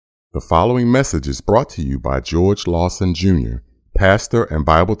The following message is brought to you by George Lawson Jr., pastor and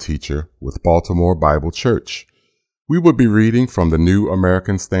Bible teacher with Baltimore Bible Church. We will be reading from the New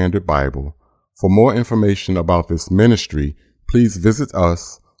American Standard Bible. For more information about this ministry, please visit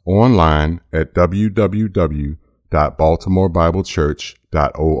us online at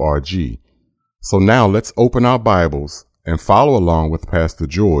www.baltimorebiblechurch.org. So now let's open our Bibles and follow along with Pastor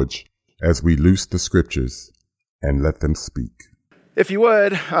George as we loose the scriptures and let them speak. If you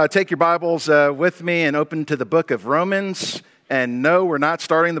would, take your Bibles with me and open to the book of Romans. And no, we're not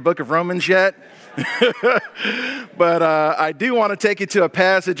starting the book of Romans yet. But I do want to take you to a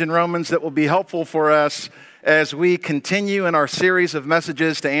passage in Romans that will be helpful for us as we continue in our series of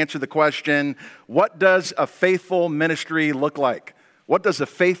messages to answer the question, what does a faithful ministry look like? What does a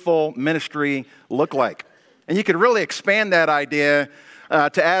faithful ministry look like? And you could really expand that idea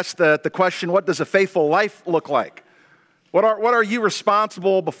to ask the question, what does a faithful life look like? What are you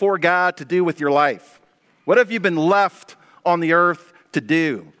responsible before God to do with your life? What have you been left on the earth to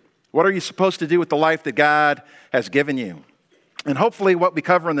do? What are you supposed to do with the life that God has given you? And hopefully what we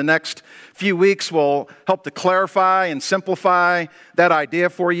cover in the next few weeks will help to clarify and simplify that idea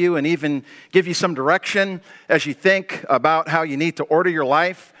for you and even give you some direction as you think about how you need to order your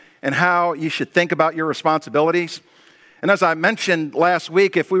life and how you should think about your responsibilities. And as I mentioned last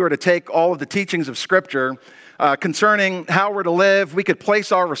week, if we were to take all of the teachings of Scripture concerning how we're to live, we could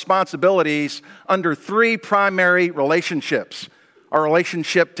place our responsibilities under three primary relationships. Our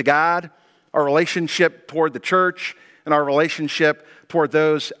relationship to God, our relationship toward the church, and our relationship toward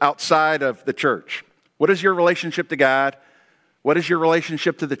those outside of the church. What is your relationship to God? What is your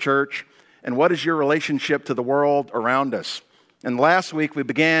relationship to the church? And what is your relationship to the world around us? And last week we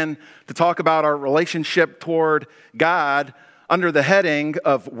began to talk about our relationship toward God under the heading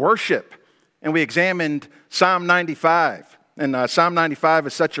of worship. And we examined Psalm 95. And Psalm 95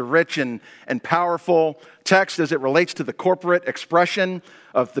 is such a rich and powerful text as it relates to the corporate expression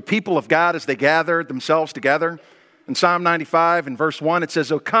of the people of God as they gather themselves together. In Psalm 95, in verse 1, it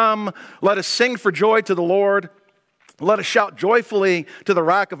says, "O come, let us sing for joy to the Lord. Let us shout joyfully to the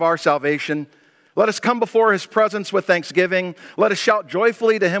rock of our salvation. Let us come before his presence with thanksgiving. Let us shout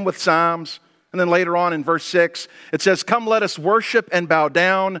joyfully to him with psalms." And then later on in verse 6, it says, "Come, let us worship and bow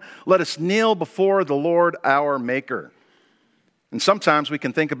down. Let us kneel before the Lord our Maker." And sometimes we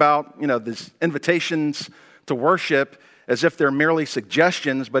can think about, these invitations to worship as if they're merely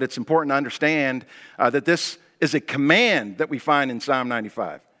suggestions, but it's important to understand that this is a command that we find in Psalm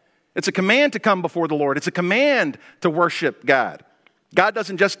 95. It's a command to come before the Lord. It's a command to worship God. God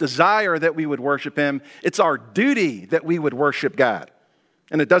doesn't just desire that we would worship him. It's our duty that we would worship God.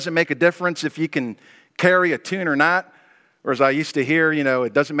 And it doesn't make a difference if you can carry a tune or not. Or as I used to hear,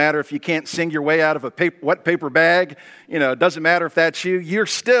 it doesn't matter if you can't sing your way out of a wet paper bag. It doesn't matter if that's you. You're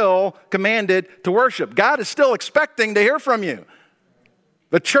still commanded to worship. God is still expecting to hear from you.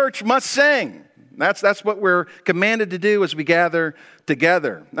 The church must sing. That's what we're commanded to do as we gather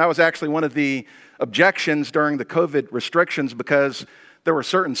together. That was actually one of the objections during the COVID restrictions because there were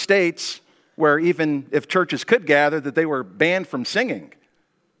certain states where even if churches could gather, that they were banned from singing.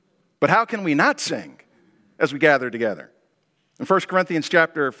 But how can we not sing as we gather together? In 1 Corinthians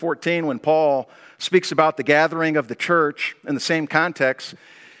chapter 14, when Paul speaks about the gathering of the church in the same context,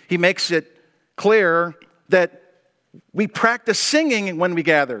 he makes it clear that we practice singing when we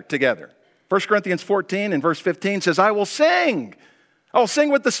gather together. 1 Corinthians 14 and verse 15 says, "I will sing. I will sing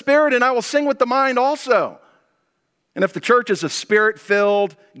with the Spirit and I will sing with the mind also." And if the church is a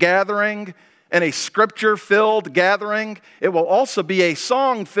Spirit-filled gathering and a Scripture-filled gathering, it will also be a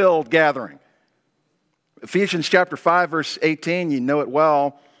song-filled gathering. Ephesians chapter 5, verse 18, you know it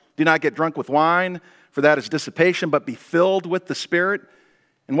well. "Do not get drunk with wine, for that is dissipation, but be filled with the Spirit."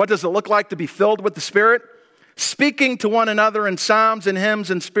 And what does it look like to be filled with the Spirit? Speaking to one another in psalms and hymns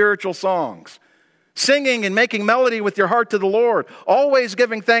and spiritual songs. Singing and making melody with your heart to the Lord. Always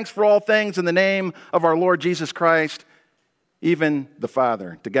giving thanks for all things in the name of our Lord Jesus Christ, even the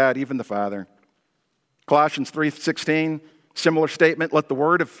Father. To God, even the Father. Colossians 3:16, similar statement. "Let the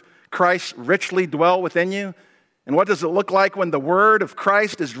word of Christ richly dwell within you." And what does it look like when the word of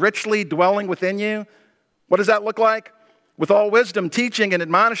Christ is richly dwelling within you? What does that look like? "With all wisdom, teaching and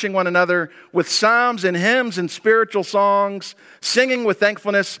admonishing one another with psalms and hymns and spiritual songs, singing with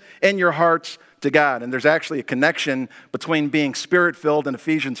thankfulness in your hearts to God." And there's actually a connection between being Spirit-filled in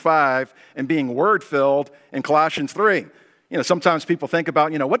Ephesians 5 and being Word-filled in Colossians 3. Sometimes people think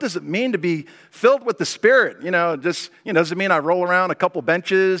about, what does it mean to be filled with the Spirit? Does it mean I roll around a couple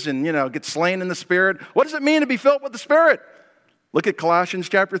benches and, get slain in the Spirit? What does it mean to be filled with the Spirit? Look at Colossians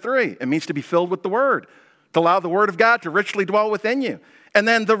chapter 3. It means to be filled with the Word, to allow the Word of God to richly dwell within you. And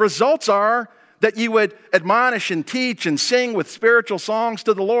then the results are that you would admonish and teach and sing with spiritual songs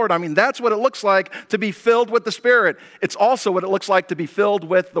to the Lord. I mean, that's what it looks like to be filled with the Spirit. It's also what it looks like to be filled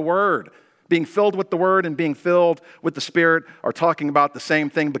with the Word. Being filled with the Word and being filled with the Spirit are talking about the same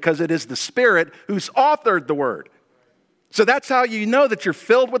thing because it is the Spirit who's authored the Word. So that's how you know that you're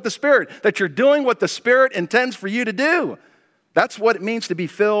filled with the Spirit, that you're doing what the Spirit intends for you to do. That's what it means to be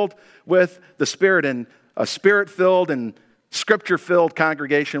filled with the Spirit. And a Spirit-filled and Scripture-filled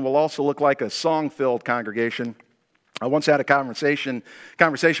congregation will also look like a song-filled congregation. I once had a conversation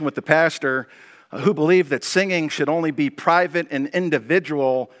with the pastor who believed that singing should only be private and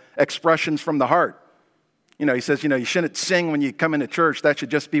individual expressions from the heart. He says, you shouldn't sing when you come into church. That should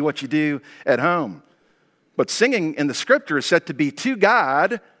just be what you do at home. But singing in the Scripture is said to be to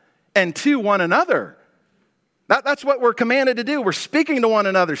God and to one another. That's what we're commanded to do. We're speaking to one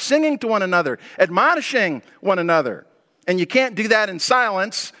another, singing to one another, admonishing one another. And you can't do that in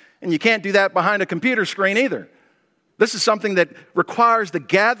silence, and you can't do that behind a computer screen either. This is something that requires the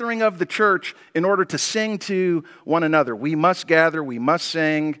gathering of the church in order to sing to one another. We must gather, we must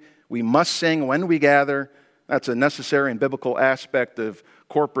sing when we gather. That's a necessary and biblical aspect of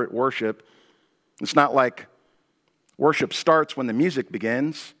corporate worship. It's not like worship starts when the music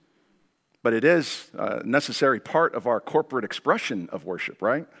begins, but it is a necessary part of our corporate expression of worship,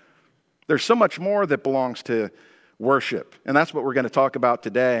 right? There's so much more that belongs to worship, and that's what we're going to talk about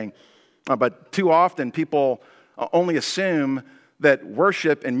today. But too often people only assume that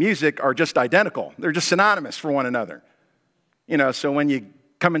worship and music are just identical. They're just synonymous for one another. So when you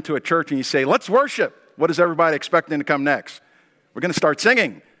come into a church and you say, let's worship, what is everybody expecting to come next? We're going to start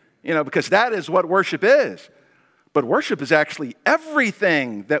singing, because that is what worship is. But worship is actually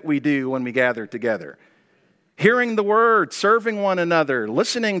everything that we do when we gather together. Hearing the word, serving one another,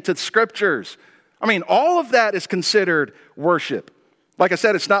 listening to scriptures. All of that is considered worship. Like I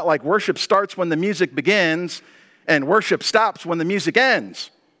said, it's not like worship starts when the music begins and worship stops when the music ends.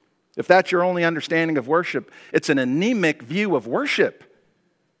 If that's your only understanding of worship, it's an anemic view of worship.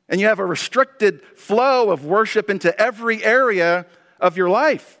 And you have a restricted flow of worship into every area of your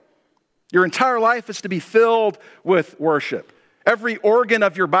life. Your entire life is to be filled with worship. Every organ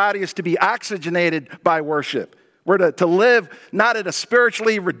of your body is to be oxygenated by worship. We're to live not at a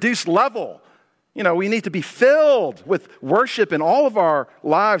spiritually reduced level. We need to be filled with worship in all of our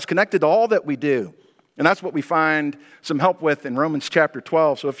lives, connected to all that we do. And that's what we find some help with in Romans chapter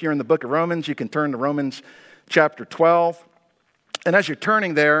 12. So if you're in the book of Romans, you can turn to Romans chapter 12. And as you're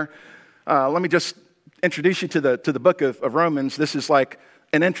turning there, let me just introduce you to the book of Romans. This is like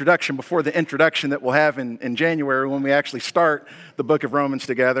an introduction before the introduction that we'll have in January when we actually start the book of Romans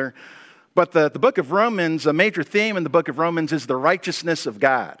together. But the book of Romans, a major theme in the book of Romans is the righteousness of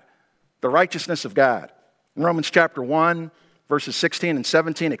God. The righteousness of God. In Romans chapter 1, verses 16 and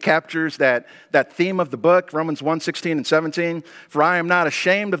 17, it captures that theme of the book, Romans 1, 16 and 17. For I am not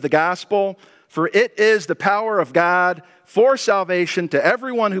ashamed of the gospel, for it is the power of God for salvation to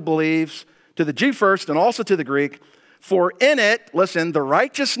everyone who believes, to the Jew first and also to the Greek. For in it, listen, the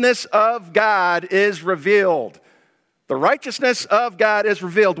righteousness of God is revealed. The righteousness of God is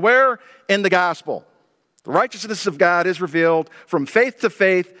revealed. Where? In the gospel. The righteousness of God is revealed from faith to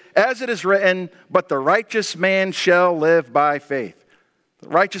faith, as it is written, but the righteous man shall live by faith. The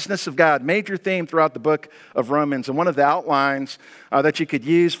righteousness of God, major theme throughout the book of Romans. And one of the outlines that you could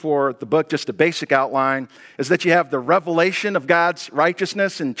use for the book, just a basic outline, is that you have the revelation of God's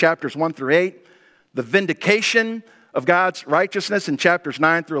righteousness in chapters 1 through 8, the vindication of God's righteousness in chapters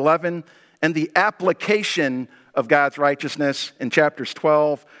 9 through 11, and the application of God's righteousness in chapters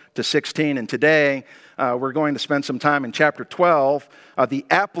 12 to 16. And today, we're going to spend some time in chapter 12, the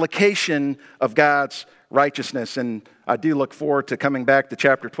application of God's righteousness. And I do look forward to coming back to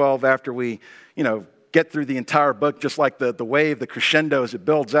chapter 12 after we, get through the entire book, just like the wave, the crescendo as it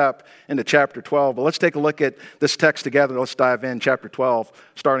builds up into chapter 12. But let's take a look at this text together. Let's dive in, chapter 12,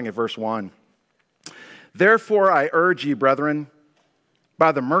 starting at verse 1. Therefore, I urge you, brethren,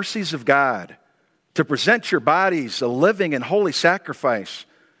 by the mercies of God, to present your bodies a living and holy sacrifice,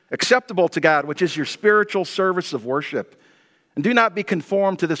 acceptable to God, which is your spiritual service of worship. And do not be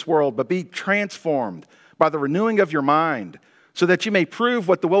conformed to this world, but be transformed by the renewing of your mind, so that you may prove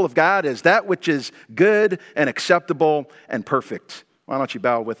what the will of God is, that which is good and acceptable and perfect. Why don't you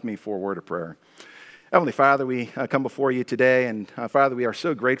bow with me for a word of prayer? Heavenly Father, we come before you today, and Father, we are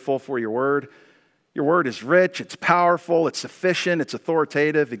so grateful for your word. Your word is rich, it's powerful, it's sufficient, it's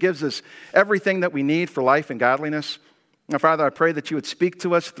authoritative. It gives us everything that we need for life and godliness. Now, Father, I pray that you would speak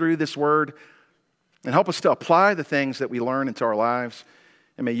to us through this word and help us to apply the things that we learn into our lives.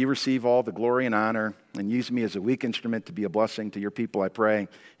 And may you receive all the glory and honor and use me as a weak instrument to be a blessing to your people, I pray.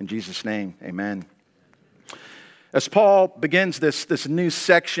 In Jesus' name, amen. As Paul begins this new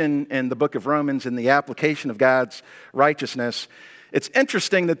section in the book of Romans in the application of God's righteousness, it's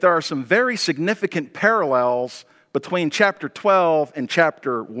interesting that there are some very significant parallels between chapter 12 and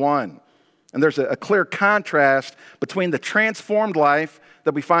chapter 1. And there's a clear contrast between the transformed life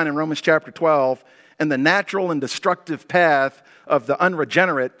that we find in Romans chapter 12 and the natural and destructive path of the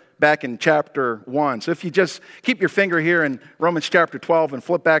unregenerate back in chapter 1. So if you just keep your finger here in Romans chapter 12 and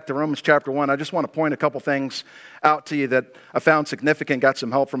flip back to Romans chapter 1, I just want to point a couple things out to you that I found significant, got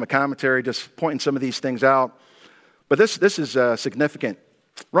some help from a commentary, just pointing some of these things out. But this is significant.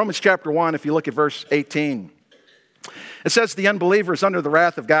 Romans chapter 1, if you look at verse 18, it says the unbeliever is under the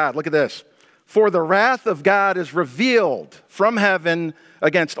wrath of God. Look at this. For the wrath of God is revealed from heaven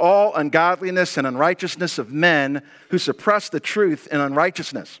against all ungodliness and unrighteousness of men who suppress the truth in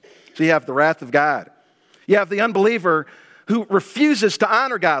unrighteousness. So you have the wrath of God. You have the unbeliever who refuses to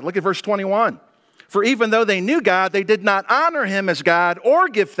honor God. Look at verse 21. For even though they knew God, they did not honor him as God or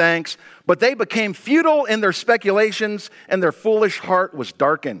give thanks, but they became futile in their speculations and their foolish heart was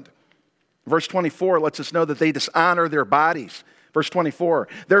darkened. Verse 24 lets us know that they dishonor their bodies. Verse 24,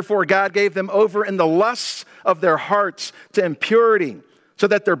 therefore God gave them over in the lusts of their hearts to impurity, so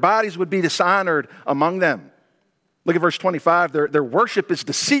that their bodies would be dishonored among them. Look at verse 25, their worship is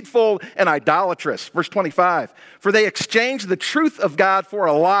deceitful and idolatrous. Verse 25, for they exchanged the truth of God for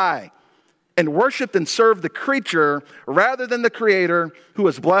a lie, and worshiped and served the creature rather than the Creator, who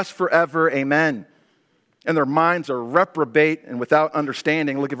is blessed forever. Amen. And their minds are reprobate and without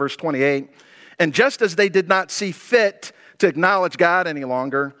understanding. Look at verse 28. And just as they did not see fit to acknowledge God any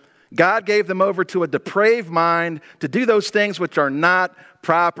longer, God gave them over to a depraved mind to do those things which are not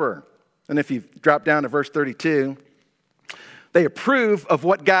proper. And if you drop down to verse 32, they approve of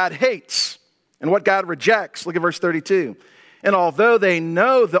what God hates and what God rejects. Look at verse 32. And although they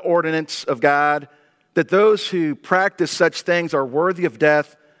know the ordinance of God, that those who practice such things are worthy of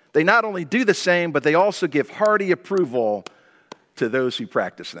death, they not only do the same, but they also give hearty approval to those who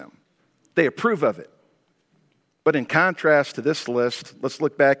practice them. They approve of it. But in contrast to this list, let's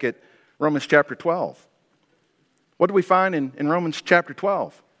look back at Romans chapter 12. What do we find in Romans chapter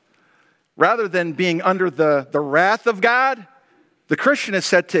 12? Rather than being under the wrath of God, the Christian is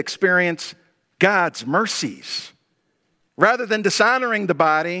said to experience God's mercies. Rather than dishonoring the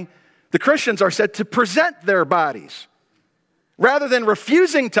body, the Christians are said to present their bodies. Rather than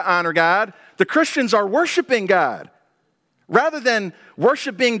refusing to honor God, the Christians are worshiping God. Rather than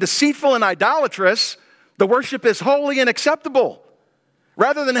worship being deceitful and idolatrous, the worship is holy and acceptable.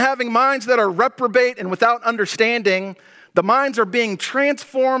 Rather than having minds that are reprobate and without understanding, the minds are being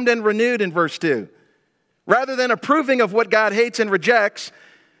transformed and renewed in verse 2. Rather than approving of what God hates and rejects,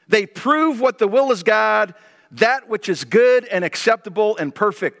 they prove what the will is God, that which is good and acceptable and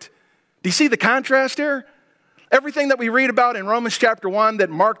perfect. Do you see the contrast here? Everything that we read about in Romans chapter 1 that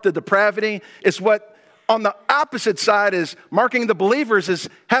marked the depravity is what on the opposite side is marking the believers as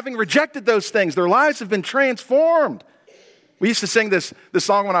having rejected those things. Their lives have been transformed. We used to sing this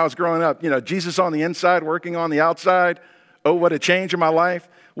song when I was growing up, Jesus on the inside, working on the outside. Oh, what a change in my life.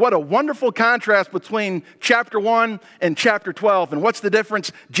 What a wonderful contrast between chapter 1 and chapter 12. And what's the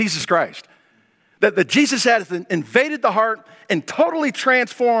difference? Jesus Christ. That Jesus has invaded the heart and totally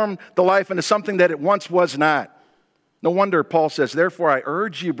transformed the life into something that it once was not. No wonder Paul says, therefore I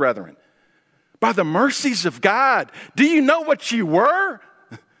urge you, brethren, by the mercies of God. Do you know what you were?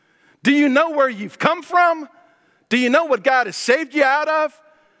 Do you know where you've come from? Do you know what God has saved you out of?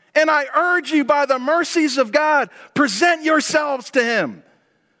 And I urge you by the mercies of God, present yourselves to Him.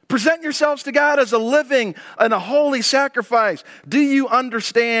 Present yourselves to God as a living and a holy sacrifice. Do you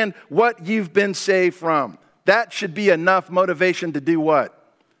understand what you've been saved from? That should be enough motivation to do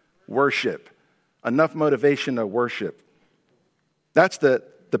what? Worship. Enough motivation to worship. That's the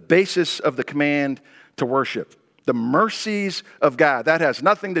basis of the command to worship. The mercies of God. That has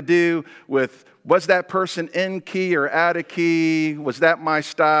nothing to do with, was that person in key or out of key? Was that my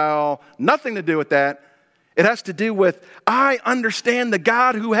style? Nothing to do with that. It has to do with, I understand the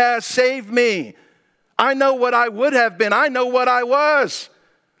God who has saved me. I know what I would have been. I know what I was.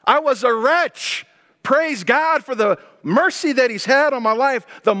 I was a wretch. Praise God for the mercy that He's had on my life,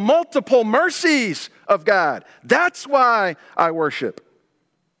 the multiple mercies of God. That's why I worship.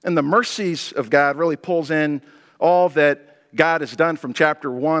 And the mercies of God really pulls in all that God has done from chapter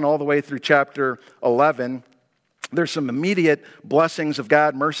 1 all the way through chapter 11. There's some immediate blessings of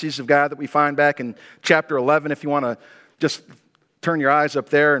God, mercies of God that we find back in chapter 11. If you want to just turn your eyes up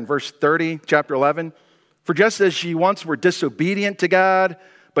there in verse 30, chapter 11. For just as ye once were disobedient to God,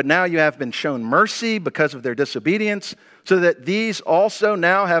 but now you have been shown mercy because of their disobedience, so that these also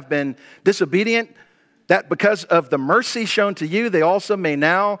now have been disobedient, that because of the mercy shown to you, they also may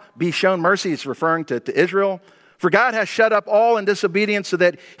now be shown mercy." It's referring to Israel. "For God has shut up all in disobedience so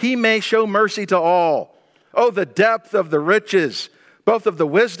that he may show mercy to all. Oh, the depth of the riches, both of the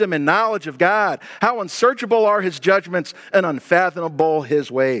wisdom and knowledge of God. How unsearchable are his judgments and unfathomable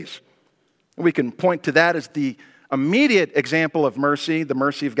his ways." We can point to that as the immediate example of mercy, the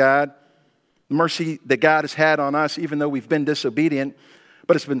mercy of God, the mercy that God has had on us even though we've been disobedient.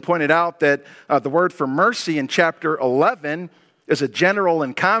 But it's been pointed out that the word for mercy in chapter 11 is a general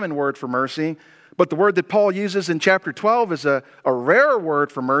and common word for mercy. But the word that Paul uses in chapter 12 is a rare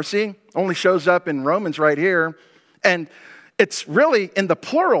word for mercy, only shows up in Romans right here. And it's really in the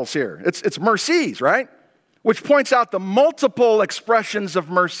plurals here. It's mercies, right? Which points out the multiple expressions of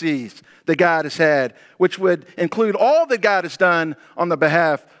mercies that God has had, which would include all that God has done on the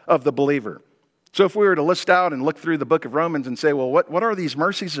behalf of the believer. So if we were to list out and look through the book of Romans and say, well, what are these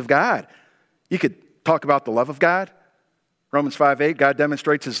mercies of God? You could talk about the love of God. Romans 5:8, God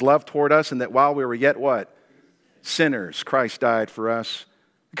demonstrates his love toward us, and that while we were yet what? Sinners, Christ died for us.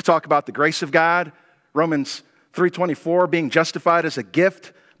 You could talk about the grace of God. Romans 3:24, being justified as a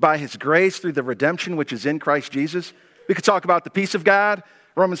gift by his grace through the redemption which is in Christ Jesus. We could talk about the peace of God.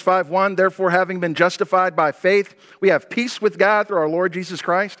 Romans 5:1, therefore having been justified by faith, we have peace with God through our Lord Jesus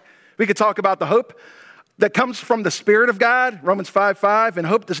Christ. We could talk about the hope that comes from the Spirit of God. Romans 5:5, and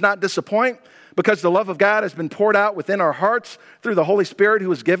hope does not disappoint because the love of God has been poured out within our hearts through the Holy Spirit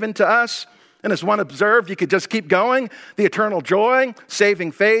who is given to us. And as one observed, you could just keep going. The eternal joy,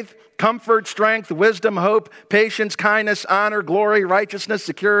 saving faith, comfort, strength, wisdom, hope, patience, kindness, honor, glory, righteousness,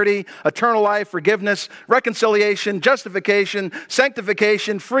 security, eternal life, forgiveness, reconciliation, justification,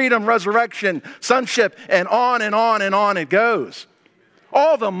 sanctification, freedom, resurrection, sonship, and on and on and on it goes.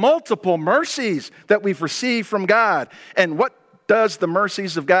 All the multiple mercies that we've received from God. And what does the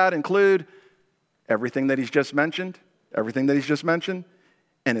mercies of God include? Everything that he's just mentioned. Everything that he's just mentioned.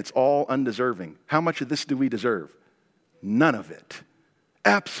 And it's all undeserving. How much of this do we deserve? None of it.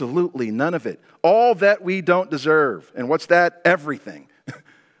 Absolutely none of it. All that we don't deserve. And what's that? Everything.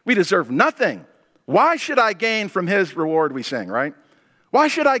 We deserve nothing. Why should I gain from his reward, we sing, right? Why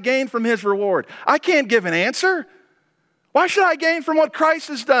should I gain from his reward? I can't give an answer. Why should I gain from what Christ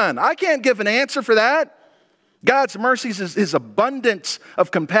has done? I can't give an answer for that. God's mercies is his abundance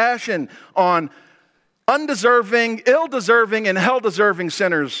of compassion on undeserving, ill-deserving, and hell-deserving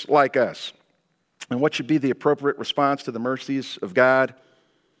sinners like us. And what should be the appropriate response to the mercies of God?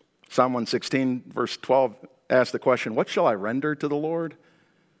 Psalm 116, verse 12, asks the question, what shall I render to the Lord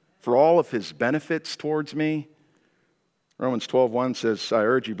for all of his benefits towards me? Romans 12:1 says, I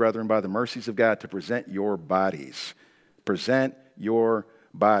urge you, brethren, by the mercies of God, to present your bodies. Present your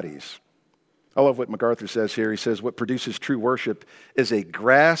bodies. I love what MacArthur says here. He says, what produces true worship is a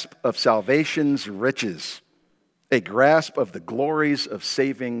grasp of salvation's riches, a grasp of the glories of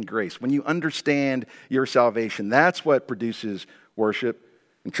saving grace. When you understand your salvation, that's what produces worship.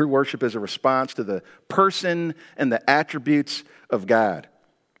 And true worship is a response to the person and the attributes of God.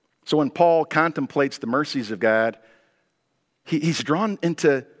 So when Paul contemplates the mercies of God, he's drawn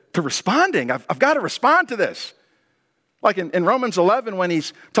into responding. I've got to respond to this. Like in Romans 11, when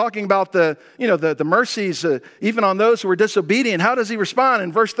he's talking about the mercies, even on those who are disobedient, how does he respond?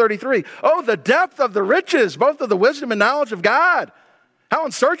 In verse 33, oh, the depth of the riches, both of the wisdom and knowledge of God. How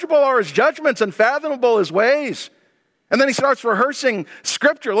unsearchable are his judgments, unfathomable his ways. And then he starts rehearsing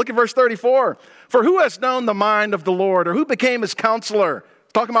scripture. Look at verse 34. For who has known the mind of the Lord, or who became his counselor?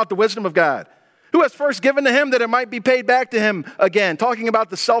 Talking about the wisdom of God. Who has first given to him that it might be paid back to him again? Talking about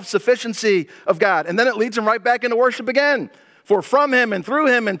the self-sufficiency of God. And then it leads him right back into worship again. For from him and through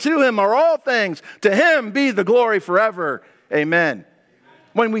him and to him are all things. To him be the glory forever. Amen.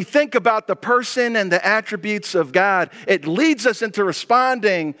 When we think about the person and the attributes of God, it leads us into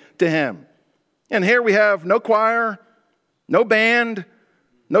responding to him. And here we have no choir, no band,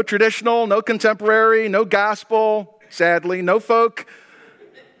 no traditional, no contemporary, no gospel, sadly, no folk.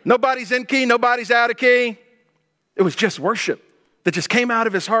 Nobody's in key, nobody's out of key. It was just worship that just came out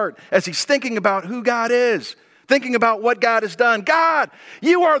of his heart as he's thinking about who God is, thinking about what God has done. God,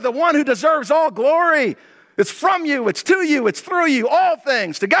 you are the one who deserves all glory. It's from you, it's to you, it's through you, all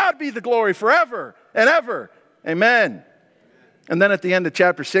things. To God be the glory forever and ever. Amen. And then at the end of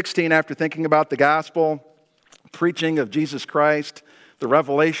chapter 16, after thinking about the gospel, preaching of Jesus Christ, the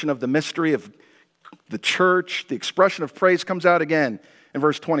revelation of the mystery of the church, the expression of praise comes out again. In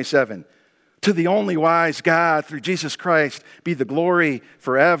verse 27, to the only wise God, through Jesus Christ, be the glory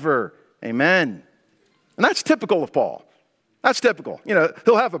forever. Amen. And that's typical of Paul. That's typical.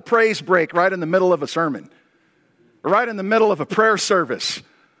 He'll have a praise break right in the middle of a sermon, or right in the middle of a prayer service.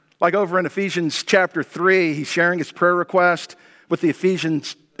 Like over in Ephesians chapter 3, he's sharing his prayer request with the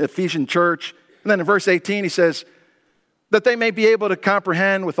Ephesian church. And then in verse 18, he says, that they may be able to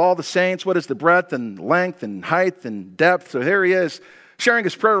comprehend with all the saints what is the breadth and length and height and depth. So here he is sharing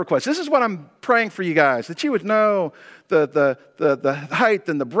his prayer request. This is what I'm praying for you guys, that you would know the height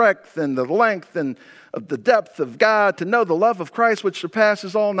and the breadth and the length and of the depth of God, to know the love of Christ which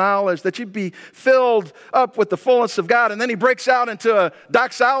surpasses all knowledge, that you'd be filled up with the fullness of God. And then he breaks out into a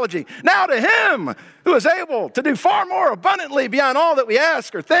doxology. Now to him who is able to do far more abundantly beyond all that we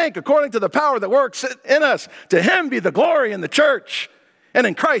ask or think, according to the power that works in us, to him be the glory in the church and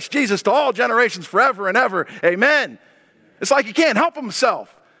in Christ Jesus to all generations forever and ever. Amen. It's like he can't help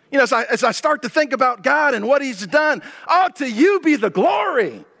himself. As I start to think about God and what he's done, to you be the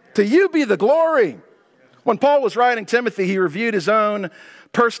glory. To you be the glory. When Paul was writing Timothy, he reviewed his own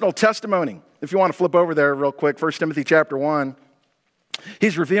personal testimony. If you want to flip over there real quick, 1 Timothy chapter 1.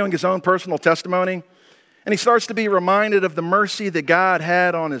 He's reviewing his own personal testimony, and he starts to be reminded of the mercy that God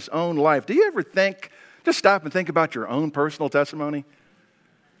had on his own life. Do you ever just stop and think about your own personal testimony?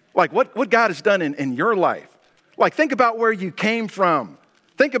 Like what God has done in your life. Like think about where you came from.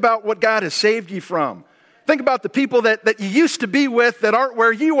 Think about what God has saved you from. Think about the people that you used to be with that aren't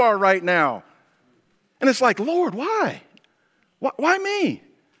where you are right now. And it's like, Lord, why? Why me?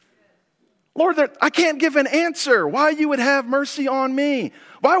 Lord, I can't give an answer why you would have mercy on me.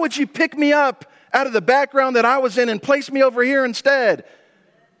 Why would you pick me up out of the background that I was in and place me over here instead?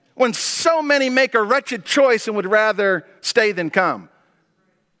 When so many make a wretched choice and would rather stay than come.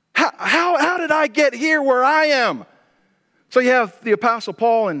 How did I get here where I am? So you have the Apostle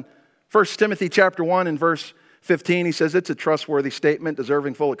Paul in 1 Timothy chapter 1 and verse 15. He says it's a trustworthy statement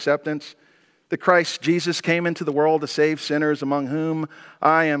deserving full acceptance. That Christ Jesus came into the world to save sinners, among whom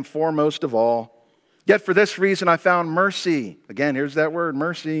I am foremost of all. Yet for this reason I found mercy. Again, here's that word,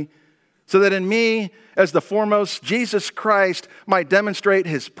 mercy. So that in me, as the foremost, Jesus Christ might demonstrate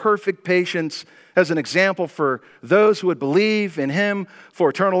his perfect patience as an example for those who would believe in him for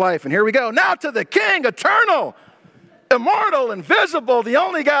eternal life. And here we go. Now to the King, eternal, immortal, invisible, the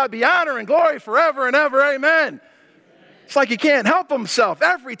only God, be honor and glory forever and ever. Amen. It's like he can't help himself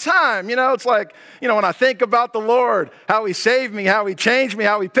every time. It's like, when I think about the Lord, how he saved me, how he changed me,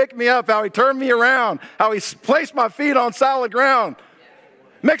 how he picked me up, how he turned me around, how he placed my feet on solid ground.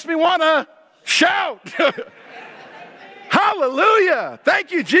 Makes me want to shout. Hallelujah.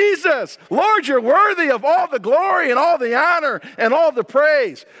 Thank you, Jesus. Lord, you're worthy of all the glory and all the honor and all the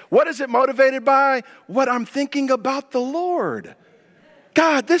praise. What is it motivated by? What I'm thinking about the Lord.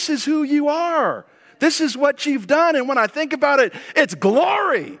 God, this is who you are. This is what you've done. And when I think about it, it's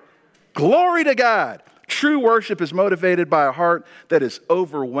glory. Glory to God. True worship is motivated by a heart that is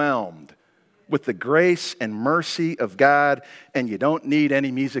overwhelmed with the grace and mercy of God. And you don't need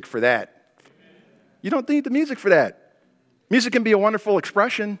any music for that. You don't need the music for that. Music can be a wonderful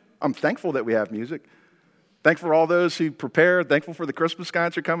expression. I'm thankful that we have music. Thankful for all those who prepare. Thankful for the Christmas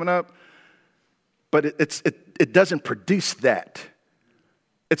concert coming up. But it doesn't produce that.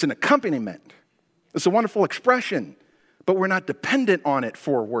 It's an accompaniment. It's a wonderful expression, but we're not dependent on it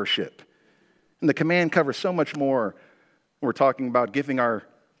for worship. And the command covers so much more. We're talking about giving our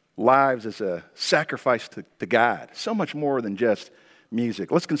lives as a sacrifice to God. So much more than just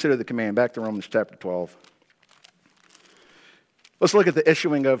music. Let's consider the command. Back to Romans chapter 12. Let's look at the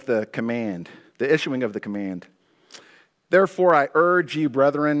issuing of the command. The issuing of the command. Therefore, I urge you,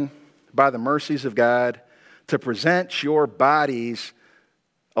 brethren, by the mercies of God, to present your bodies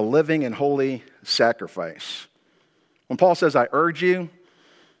a living and holy sacrifice. When Paul says, I urge you,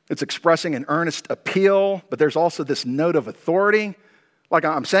 it's expressing an earnest appeal, but there's also this note of authority. Like,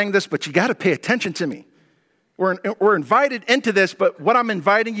 I'm saying this, but you got to pay attention to me. We're invited into this, but what I'm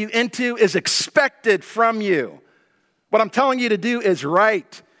inviting you into is expected from you. What I'm telling you to do is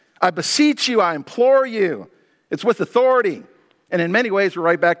right. I beseech you, I implore you. It's with authority. And in many ways, we're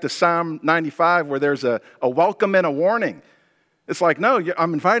right back to Psalm 95, where there's a welcome and a warning. It's like, no,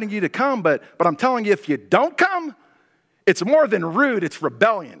 I'm inviting you to come, but I'm telling you, if you don't come, it's more than rude, it's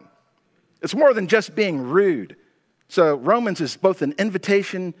rebellion. It's more than just being rude. So Romans is both an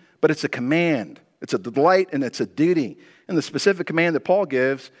invitation, but it's a command. It's a delight and it's a duty. And the specific command that Paul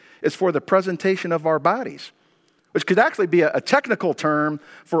gives is for the presentation of our bodies, which could actually be a technical term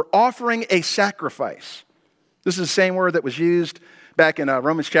for offering a sacrifice. This is the same word that was used back in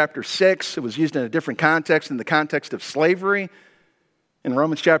Romans chapter 6. It was used in a different context, in the context of slavery. In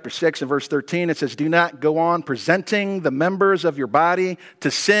Romans chapter 6 and verse 13, it says, do not go on presenting the members of your body to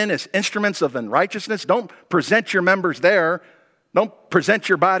sin as instruments of unrighteousness. Don't present your members there. Don't present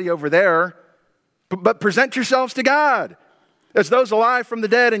your body over there, but present yourselves to God as those alive from the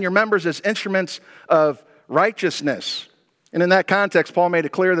dead and your members as instruments of righteousness. And in that context, Paul made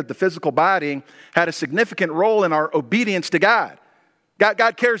it clear that the physical body had a significant role in our obedience to God.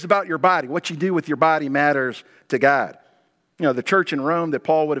 God cares about your body. What you do with your body matters to God. You know, the church in Rome that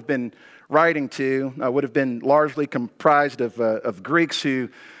Paul would have been writing to would have been largely comprised of Greeks who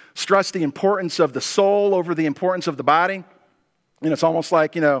stressed the importance of the soul over the importance of the body. And it's almost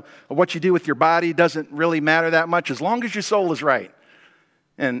like, what you do with your body doesn't really matter that much as long as your soul is right.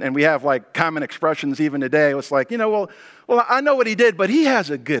 And we have like common expressions even today. It's like, well, I know what he did, but he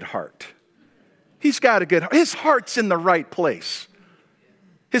has a good heart. He's got a good heart. His heart's in the right place.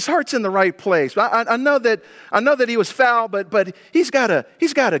 His heart's in the right place. I know that he was foul, but he's got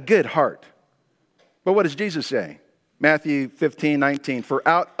a good heart. But what does Jesus say? Matthew 15:19, for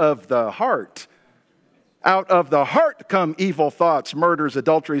out of the heart come evil thoughts, murders,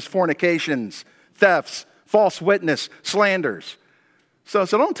 adulteries, fornications, thefts, false witness, slanders. So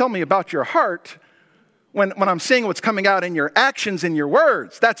don't tell me about your heart when I'm seeing what's coming out in your actions and your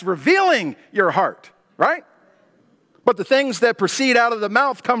words. That's revealing your heart, right? But the things that proceed out of the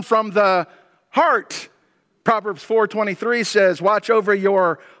mouth come from the heart. Proverbs 4:23 says, watch over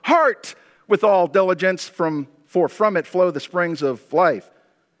your heart with all diligence, for from it flow the springs of life.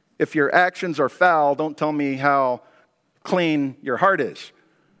 If your actions are foul, don't tell me how clean your heart is.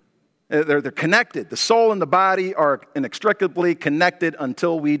 They're connected. The soul and the body are inextricably connected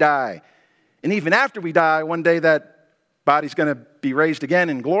until we die. And even after we die, one day that body's going to be raised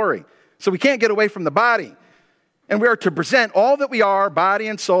again in glory. So we can't get away from the body. And we are to present all that we are, body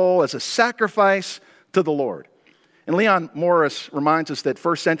and soul, as a sacrifice to the Lord. And Leon Morris reminds us that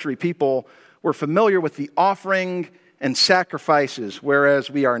first century people were familiar with the offering and sacrifices, whereas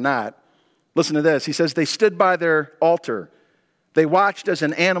we are not. Listen to this. He says, they stood by their altar. They watched as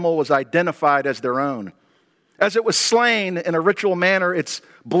an animal was identified as their own. As it was slain in a ritual manner, its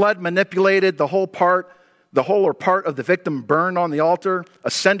blood manipulated, the whole or part of the victim burned on the altar,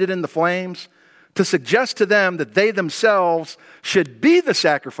 ascended in the flames. To suggest to them that they themselves should be the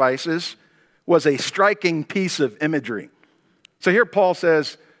sacrifices was a striking piece of imagery. So here Paul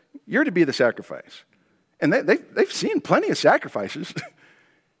says, you're to be the sacrifice. And they've seen plenty of sacrifices.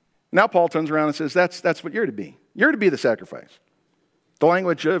 Now Paul turns around and says, that's what you're to be. You're to be the sacrifice. The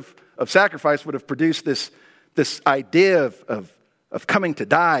language of sacrifice would have produced this idea of coming to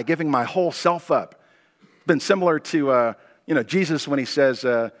die, giving my whole self up. Been similar to Jesus when he says,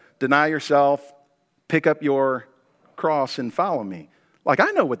 deny yourself, pick up your cross and follow me. Like,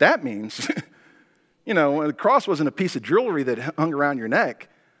 I know what that means. The cross wasn't a piece of jewelry that hung around your neck.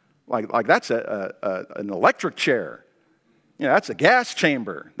 Like that's an electric chair. That's a gas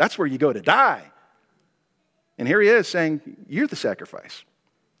chamber. That's where you go to die. And here he is saying, you're the sacrifice.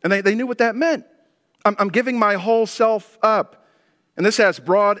 And they knew what that meant. I'm giving my whole self up. And this has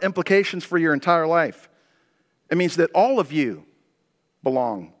broad implications for your entire life. It means that all of you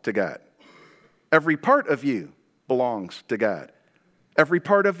belong to God. Every part of you belongs to God. Every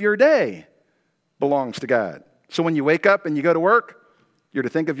part of your day belongs to God. So when you wake up and you go to work, you're to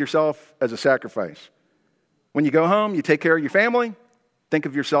think of yourself as a sacrifice. When you go home, you take care of your family, think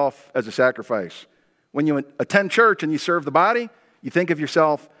of yourself as a sacrifice. When you attend church and you serve the body, you think of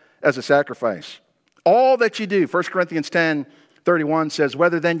yourself as a sacrifice. All that you do, 1 Corinthians 10:31 says,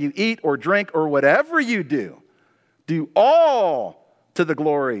 whether then you eat or drink or whatever you do all to the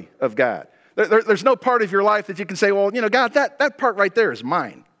glory of God. There's no part of your life that you can say, well, God, that part right there is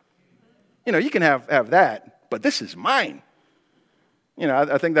mine. You can have that, but this is mine.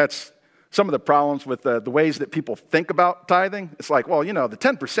 I think that's some of the problems with the ways that people think about tithing. It's like, well, the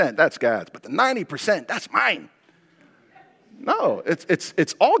 10%, that's God's, but the 90%, that's mine. No,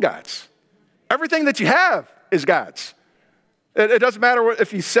 it's all God's. Everything that you have is God's. It doesn't matter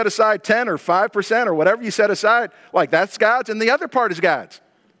if you set aside 10 or 5% or whatever you set aside, like that's God's, and the other part is God's.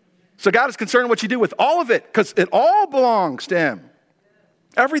 So God is concerned what you do with all of it, because it all belongs to Him.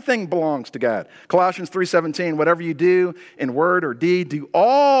 Everything belongs to God. Colossians 3:17, whatever you do in word or deed, do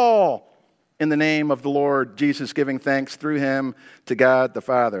all in the name of the Lord Jesus, giving thanks through Him to God the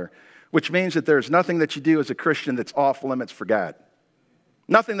Father. Which means that there's nothing that you do as a Christian that's off limits for God.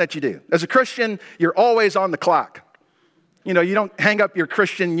 Nothing that you do. As a Christian, you're always on the clock. You don't hang up your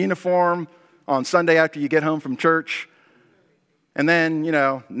Christian uniform on Sunday after you get home from church. And then,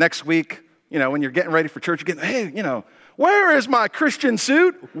 next week, when you're getting ready for church, you're getting, hey, where is my Christian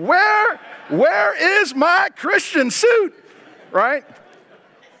suit? Where is my Christian suit? Right?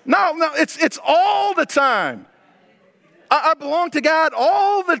 No, it's all the time. I belong to God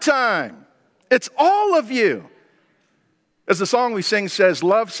all the time. It's all of you. As the song we sing says,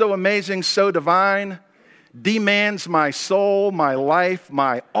 love so amazing, so divine, demands my soul, my life,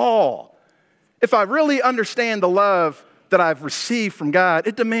 my all. If I really understand the love that I've received from God,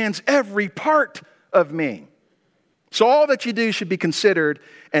 it demands every part of me. So all that you do should be considered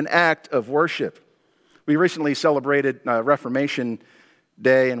an act of worship. We recently celebrated Reformation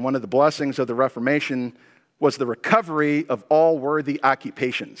Day, and one of the blessings of the Reformation was the recovery of all worthy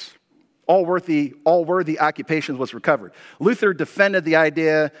occupations. All worthy occupations was recovered. Luther defended the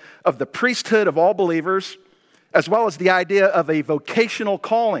idea of the priesthood of all believers, as well as the idea of a vocational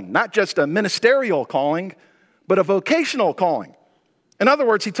calling, not just a ministerial calling, but a vocational calling. In other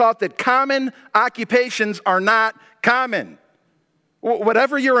words, he taught that common occupations are not common.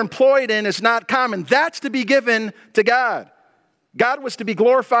 Whatever you're employed in is not common. That's to be given to God. God was to be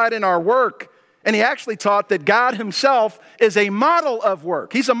glorified in our work. And he actually taught that God himself is a model of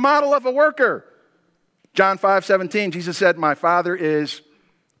work. He's a model of a worker. John 5:17, Jesus said, my Father is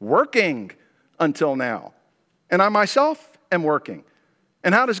working until now, and I myself am working.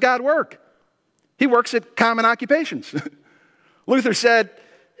 And how does God work? He works at common occupations. Luther said,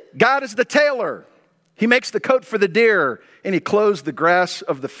 God is the tailor. He makes the coat for the deer, and he clothes the grass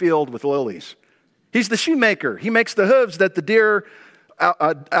of the field with lilies. He's the shoemaker. He makes the hooves that the deer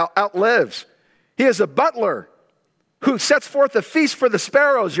outlives. He is a butler who sets forth a feast for the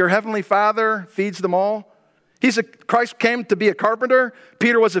sparrows. Your heavenly Father feeds them all. Christ came to be a carpenter.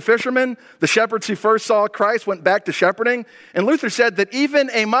 Peter was a fisherman. The shepherds who first saw Christ went back to shepherding. And Luther said that even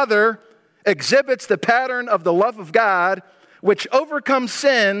a mother exhibits the pattern of the love of God, which overcomes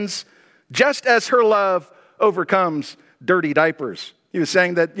sins just as her love overcomes dirty diapers. He was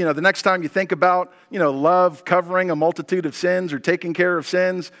saying that, the next time you think about, love covering a multitude of sins or taking care of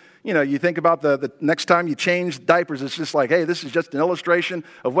sins, you think about the next time you change diapers, it's just like, hey, this is just an illustration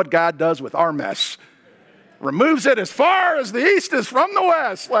of what God does with our mess. Removes it as far as the east is from the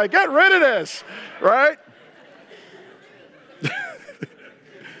west. Like, get rid of this, right?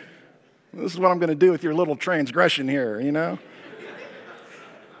 This is what I'm going to do with your little transgression here,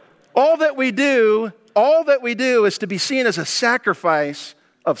 All that we do is to be seen as a sacrifice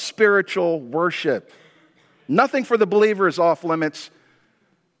of spiritual worship. Nothing for the believer is off limits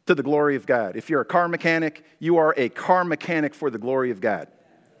to the glory of God. If you're a car mechanic, you are a car mechanic for the glory of God.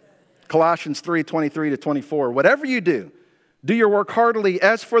 Colossians 3:23-24. Whatever you do your work heartily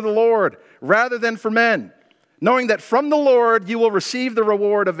as for the Lord, rather than for men, knowing that from the Lord you will receive the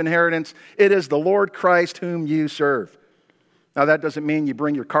reward of inheritance. It is the Lord Christ whom you serve. Now that doesn't mean you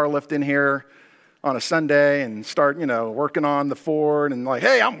bring your car lift in here on a Sunday and start, working on the Ford and like,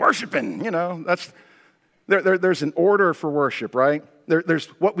 hey, I'm worshiping, there's an order for worship, right? There's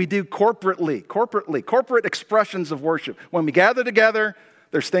what we do corporate expressions of worship. When we gather together,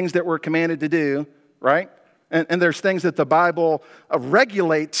 there's things that we're commanded to do, right? And there's things that the Bible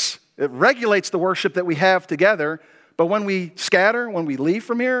regulates. It regulates the worship that we have together. But when we scatter, when we leave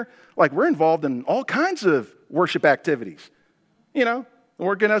from here, like we're involved in all kinds of worship activities.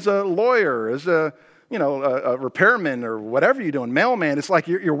 Working as a lawyer, as a repairman or whatever you're doing, mailman. It's like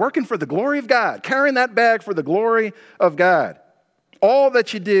you're working for the glory of God, carrying that bag for the glory of God. All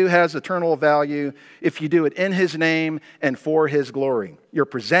that you do has eternal value if you do it in his name and for his glory. You're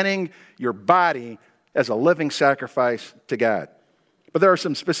presenting your body as a living sacrifice to God. But there are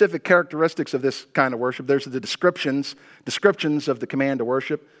some specific characteristics of this kind of worship. There's the descriptions of the command to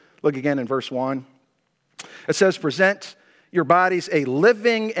worship. Look again in verse 1. It says, present your bodies a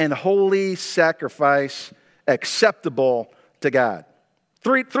living and holy sacrifice acceptable to God.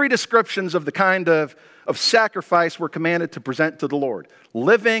 Three descriptions of the kind of sacrifice we're commanded to present to the Lord.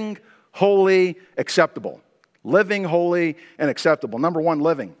 Living, holy, acceptable. Living, holy, and acceptable. Number one,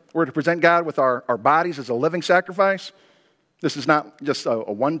 living. We're to present God with our bodies as a living sacrifice. This is not just a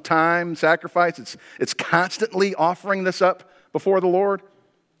one-time sacrifice. It's constantly offering this up before the Lord.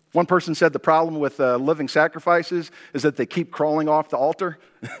 One person said the problem with living sacrifices is that they keep crawling off the altar.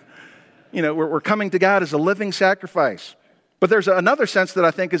 We're coming to God as a living sacrifice. But there's another sense that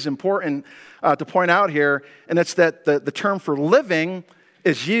I think is important to point out here, and it's that the term for living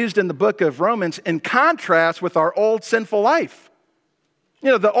is used in the book of Romans in contrast with our old sinful life.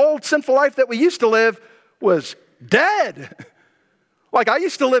 The old sinful life that we used to live was dead. Like I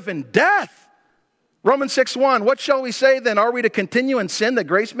used to live in death. Romans 6:1, what shall we say then? Are we to continue in sin that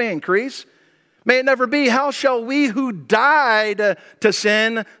grace may increase? May it never be. How shall we who died to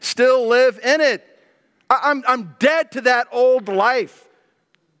sin still live in it? I'm dead to that old life.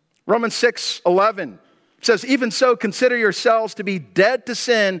 Romans 6:11, It says, even so, consider yourselves to be dead to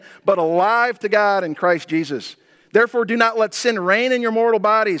sin, but alive to God in Christ Jesus. Therefore, do not let sin reign in your mortal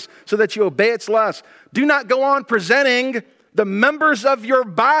bodies so that you obey its lusts. Do not go on presenting the members of your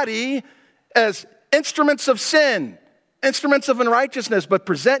body as instruments of sin, instruments of unrighteousness, but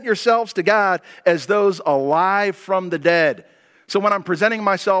present yourselves to God as those alive from the dead. So when I'm presenting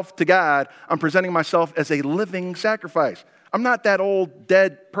myself to God, I'm presenting myself as a living sacrifice. I'm not that old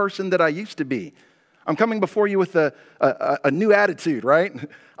dead person that I used to be. I'm coming before you with a new attitude, right?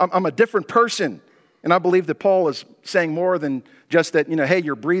 I'm a different person. And I believe that Paul is saying more than just that, hey,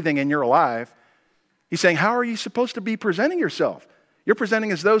 you're breathing and you're alive. He's saying, how are you supposed to be presenting yourself? You're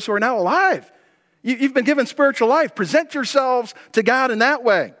presenting as those who are now alive. You've been given spiritual life. Present yourselves to God in that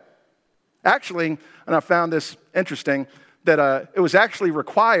way. Actually, and I found this interesting, that it was actually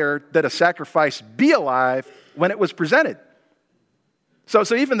required that a sacrifice be alive when it was presented. So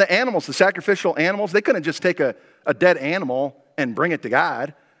even the animals, the sacrificial animals, they couldn't just take a dead animal and bring it to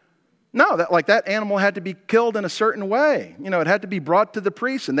God. No, that animal had to be killed in a certain way. It had to be brought to the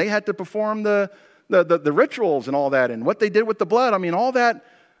priest, and they had to perform the rituals and all that, and what they did with the blood. All that,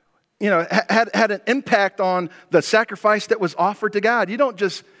 had an impact on the sacrifice that was offered to God. You don't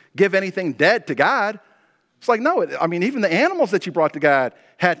just give anything dead to God. It's like, no, even the animals that you brought to God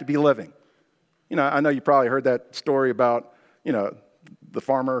had to be living. I know you probably heard that story about, the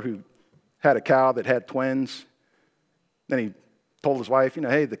farmer who had a cow that had twins. Then he told his wife,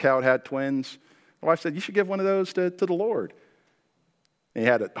 hey, the cow had twins. The wife said, you should give one of those to the Lord. And he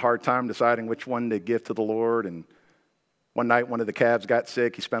had a hard time deciding which one to give to the Lord. And one night, one of the calves got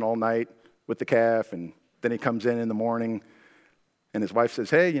sick. He spent all night with the calf. And then he comes in the morning. And his wife says,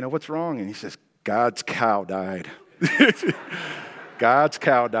 hey, what's wrong? And he says, God's cow died. God's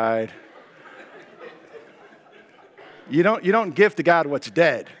cow died. You don't give to God what's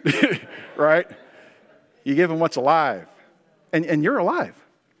dead, right? You give him what's alive. And you're alive.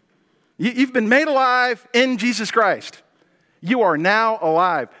 You've been made alive in Jesus Christ. You are now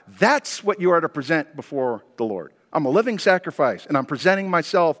alive. That's what you are to present before the Lord. I'm a living sacrifice, and I'm presenting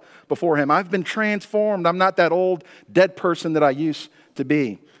myself before him. I've been transformed. I'm not that old, dead person that I used to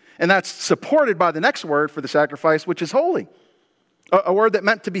be. And that's supported by the next word for the sacrifice, which is holy. A word that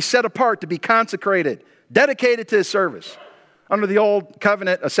meant to be set apart, to be consecrated, dedicated to his service. Under the old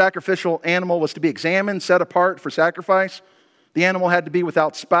covenant, a sacrificial animal was to be examined, set apart for sacrifice. The animal had to be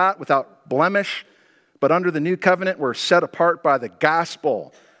without spot, without blemish. But under the new covenant, we're set apart by the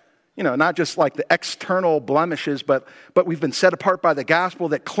gospel. Not just like the external blemishes, but we've been set apart by the gospel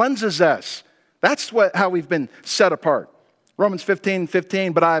that cleanses us. That's how we've been set apart. Romans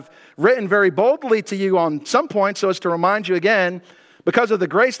 15:15, but I've written very boldly to you on some points so as to remind you again, because of the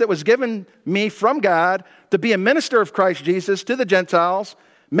grace that was given me from God to be a minister of Christ Jesus to the Gentiles,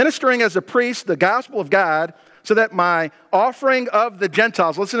 ministering as a priest the gospel of God, so that my offering of the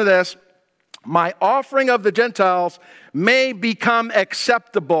Gentiles, listen to this, my offering of the Gentiles may become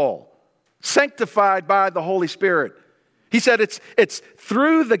acceptable, sanctified by the Holy Spirit. He said it's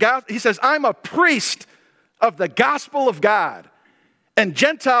through the gospel. He says, I'm a priest of the gospel of God, and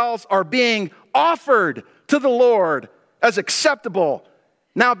Gentiles are being offered to the Lord as acceptable,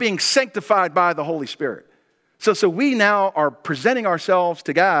 now being sanctified by the Holy Spirit. So we now are presenting ourselves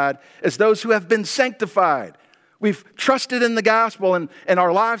to God as those who have been sanctified. We've trusted in the gospel, and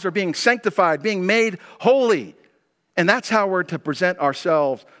our lives are being sanctified, being made holy. And that's how we're to present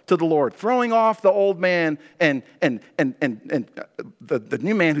ourselves to the Lord, throwing off the old man and the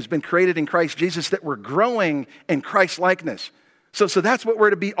new man who's been created in Christ Jesus, that we're growing in Christ's likeness. So that's what we're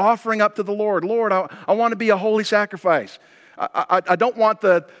to be offering up to the Lord. Lord, I want to be a holy sacrifice. I don't want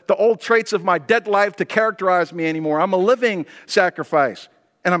the old traits of my dead life to characterize me anymore. I'm a living sacrifice,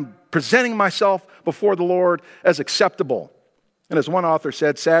 and I'm presenting myself before the Lord as acceptable. And as one author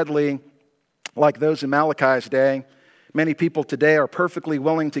said, sadly, like those in Malachi's day, many people today are perfectly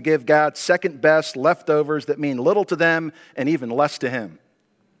willing to give God second best leftovers that mean little to them and even less to him.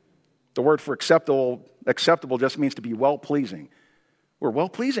 The word for acceptable just means to be well-pleasing. We're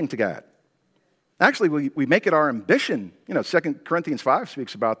well-pleasing to God. Actually, we make it our ambition. 2 Corinthians 5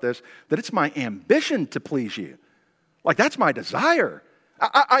 speaks about this, that it's my ambition to please you. Like, that's my desire.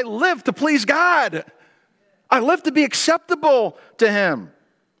 I live to please God. I live to be acceptable to him.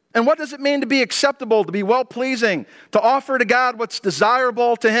 And what does it mean to be acceptable, to be well-pleasing, to offer to God what's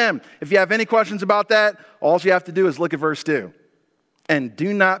desirable to him? If you have any questions about that, all you have to do is look at verse 2. And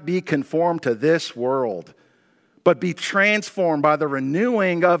do not be conformed to this world, but be transformed by the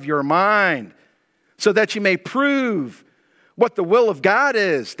renewing of your mind, so that you may prove what the will of God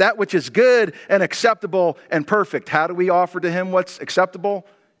is, that which is good and acceptable and perfect. How do we offer to him what's acceptable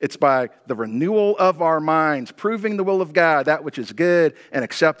It's by the renewal of our minds, proving the will of God, that which is good and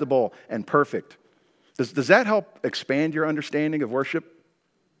acceptable and perfect. Does that help expand your understanding of worship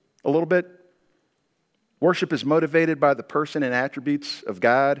a little bit? Worship is motivated by the person and attributes of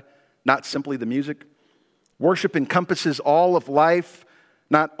God, not simply the music. Worship encompasses all of life,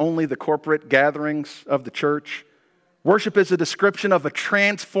 not only the corporate gatherings of the church. Worship is a description of a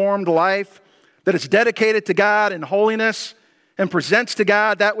transformed life that is dedicated to God in holiness and presents to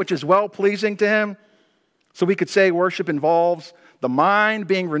God that which is well-pleasing to Him. So we could say worship involves the mind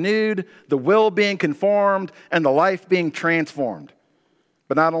being renewed, the will being conformed, and the life being transformed.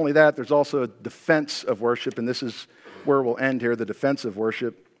 But not only that, there's also a defense of worship, and this is where we'll end here, the defense of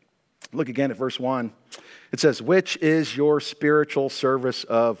worship. Look again at verse 1. It says, which is your spiritual service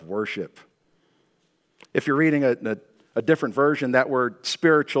of worship? If you're reading a different version, that word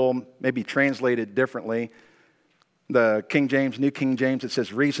spiritual may be translated differently. The King James, New King James, it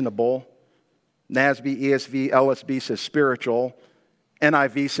says reasonable. NASB, ESV, LSB says spiritual.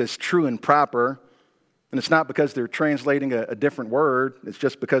 NIV says true and proper. And it's not because they're translating a different word. It's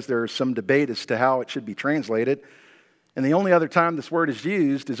just because there's some debate as to how it should be translated. And the only other time this word is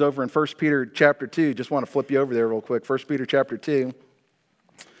used is over in 1 Peter chapter 2. Just want to flip you over there real quick. 1 Peter chapter 2.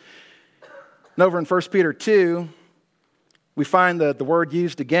 And over in 1 Peter 2, we find the word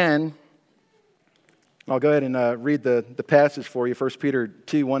used again. I'll go ahead and read the passage for you, 1 Peter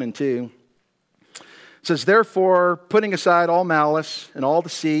 2, 1 and 2. It says, therefore, putting aside all malice and all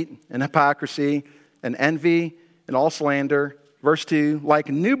deceit and hypocrisy and envy and all slander, verse 2, like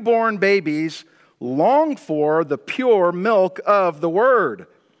newborn babies, long for the pure milk of the word,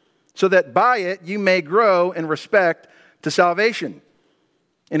 so that by it you may grow in respect to salvation.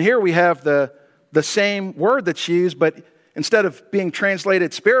 And here we have the same word that's used, but instead of being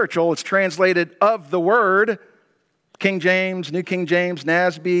translated spiritual, it's translated of the word. King James, New King James,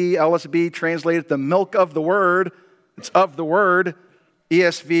 NASB, LSB translated the milk of the word. It's of the word.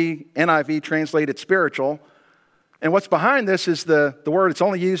 ESV, NIV translated spiritual. And what's behind this is the word, it's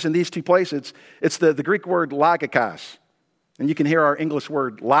only used in these two places. It's the Greek word logikos. And you can hear our English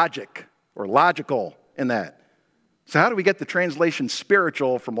word logic or logical in that. So how do we get the translation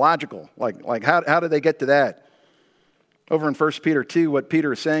spiritual from logical? Like how do they get to that? Over in 1 Peter 2, what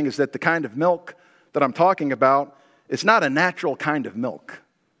Peter is saying is that the kind of milk that I'm talking about is not a natural kind of milk.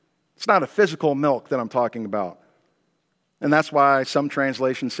 It's not a physical milk that I'm talking about. And that's why some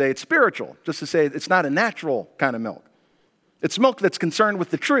translations say it's spiritual, just to say it's not a natural kind of milk. It's milk that's concerned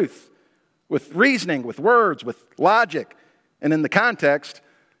with the truth, with reasoning, with words, with logic. And in the context,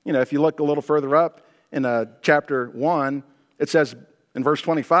 if you look a little further up in chapter 1, it says in verse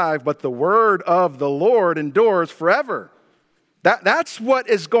 25, but the word of the Lord endures forever. That's what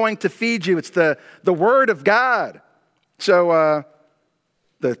is going to feed you. It's the word of God. So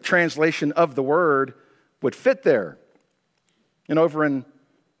the translation of the word would fit there. And over in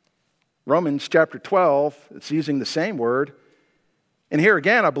Romans chapter 12, it's using the same word. And here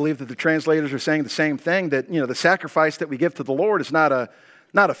again, I believe that the translators are saying the same thing, that the sacrifice that we give to the Lord is not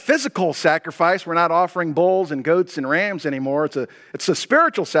a physical sacrifice. We're not offering bulls and goats and rams anymore. It's a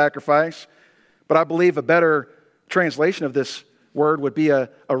spiritual sacrifice. But I believe a better translation of this word would be a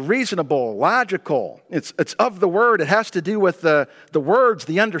reasonable, logical. It's of the word. It has to do with the words,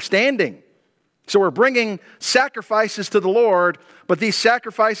 the understanding. So we're bringing sacrifices to the Lord, but these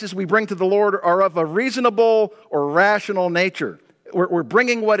sacrifices we bring to the Lord are of a reasonable or rational nature. We're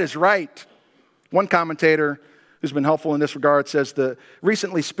bringing what is right. One commentator who's been helpful in this regard says the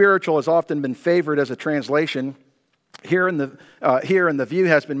recently spiritual has often been favored as a translation. Here in the view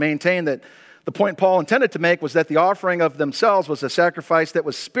has been maintained that the point Paul intended to make was that the offering of themselves was a sacrifice that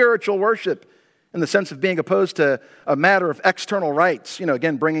was spiritual worship, in the sense of being opposed to a matter of external rites,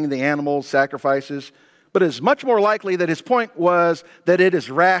 again, bringing the animals, sacrifices. But it's much more likely that his point was that it is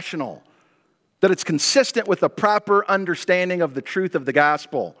rational, that it's consistent with a proper understanding of the truth of the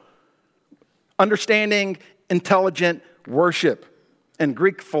gospel, understanding intelligent worship. And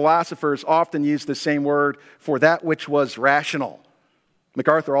Greek philosophers often use the same word for that which was rational.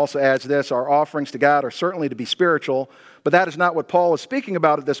 MacArthur also adds this, our offerings to God are certainly to be spiritual, but that is not what Paul is speaking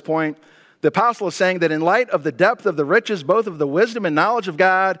about at this point. The apostle is saying that in light of the depth of the riches, both of the wisdom and knowledge of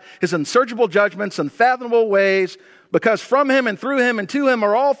God, his unsearchable judgments, unfathomable ways, because from him and through him and to him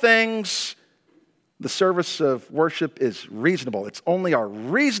are all things, the service of worship is reasonable. It's only our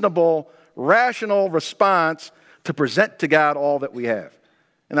reasonable, rational response to present to God all that we have.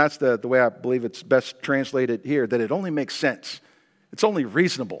 And that's the way I believe it's best translated here, that it only makes sense. It's only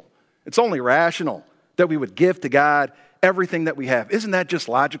reasonable. It's only rational that we would give to God everything that we have. Isn't that just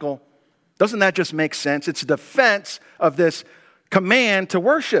logical? Doesn't that just make sense? It's a defense of this command to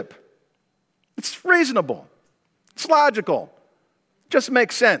worship. It's reasonable. It's logical. Just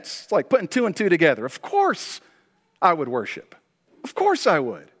makes sense. It's like putting two and two together. Of course I would worship. Of course I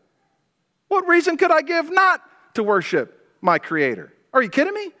would. What reason could I give not to worship my Creator? Are you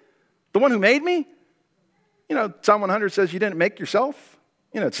kidding me? The one who made me? You know, Psalm 100 says you didn't make yourself.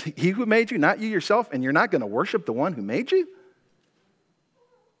 You know, it's He who made you, not you yourself, and you're not going to worship the one who made you?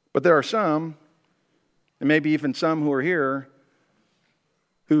 But there are some, and maybe even some who are here,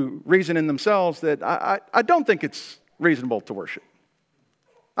 who reason in themselves that I don't think it's reasonable to worship.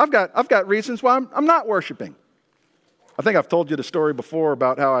 I've got reasons why I'm not worshiping. I think I've told you the story before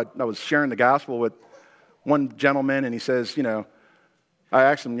about how I was sharing the gospel with one gentleman, and he says, you know, I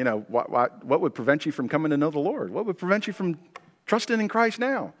asked him, you know, what would prevent you from coming to know the Lord? What would prevent you from trusting in Christ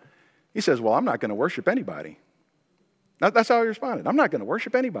now? He says, well, I'm not going to worship anybody. That's how he responded. I'm not going to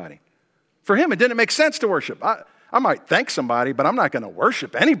worship anybody. For him, it didn't make sense to worship. I might thank somebody, but I'm not going to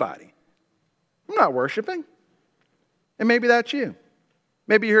worship anybody. I'm not worshiping. And maybe that's you.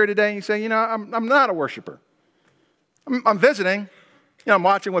 Maybe you're here today and you say, you know, I'm not a worshiper. I'm visiting. You know, I'm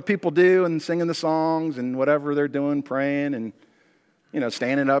watching what people do and singing the songs and whatever they're doing, praying and, you know,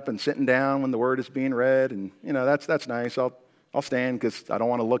 standing up and sitting down when the word is being read. And, you know, that's nice. I'll stand because I don't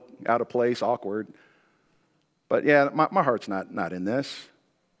want to look out of place, awkward. But, yeah, my heart's not in this.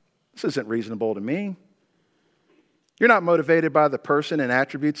 This isn't reasonable to me. You're not motivated by the person and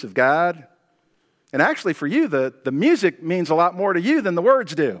attributes of God. And actually, for you, the music means a lot more to you than the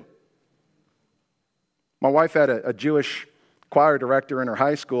words do. My wife had a Jewish choir director in her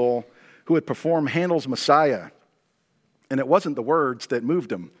high school who would perform Handel's Messiah. And it wasn't the words that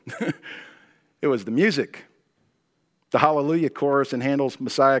moved him. It was the music. The Hallelujah chorus in Handel's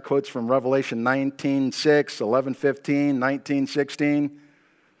Messiah quotes from Revelation 19:6, 11:15, 19:16.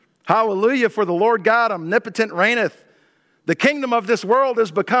 Hallelujah, for the Lord God omnipotent reigneth. The kingdom of this world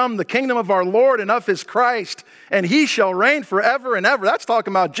has become the kingdom of our Lord and of his Christ, and he shall reign forever and ever. That's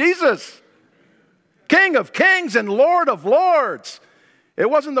talking about Jesus, King of kings and Lord of lords. It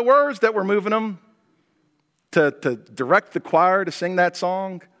wasn't the words that were moving him to direct the choir to sing that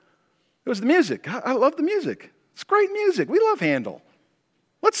song. It was the music. I love the music. It's great music. We love Handel.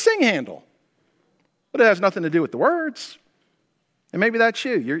 Let's sing Handel. But it has nothing to do with the words. And maybe that's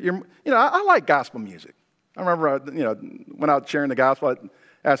you. You know, I like gospel music. I remember, you know, when I was sharing the gospel, I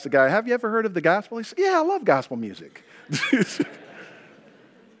asked the guy, have you ever heard of the gospel? He said, yeah, I love gospel music.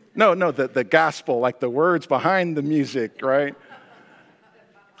 No, the gospel, like the words behind the music, right?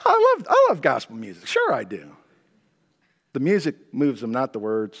 I love gospel music. Sure I do. The music moves them, not the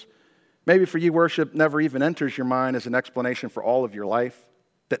words. Maybe for you, worship never even enters your mind as an explanation for all of your life,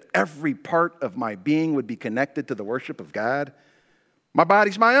 that every part of my being would be connected to the worship of God. My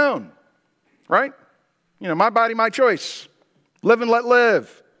body's my own, right? You know, my body, my choice. Live and let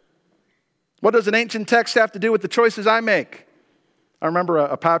live. What does an ancient text have to do with the choices I make? I remember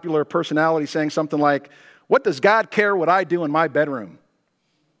a popular personality saying something like, what does God care what I do in my bedroom?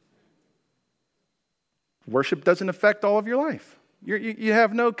 Worship doesn't affect all of your life. You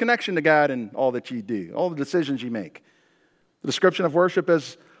have no connection to God in all that you do, all the decisions you make. The description of worship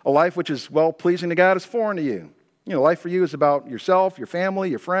as a life which is well-pleasing to God is foreign to you. You know, life for you is about yourself, your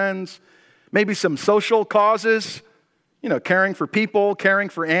family, your friends, maybe some social causes, you know, caring for people, caring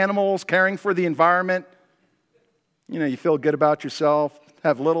for animals, caring for the environment. You know, you feel good about yourself,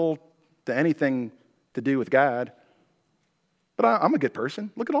 have little to anything to do with God. But I'm a good person.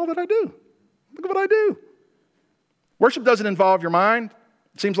 Look at all that I do. Look at what I do. Worship doesn't involve your mind.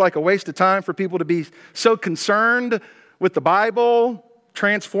 It seems like a waste of time for people to be so concerned with the Bible,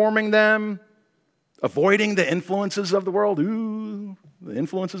 transforming them, avoiding the influences of the world. Ooh, the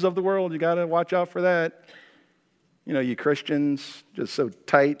influences of the world, you got to watch out for that. You know, you Christians, just so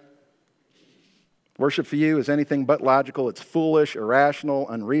tight. Worship for you is anything but logical. It's foolish, irrational,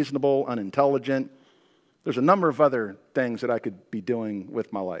 unreasonable, unintelligent. There's a number of other things that I could be doing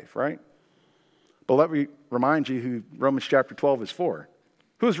with my life, right? But let me remind you who Romans chapter 12 is for.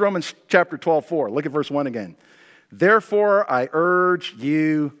 Who is Romans chapter 12 for? Look at verse 1 again. Therefore, I urge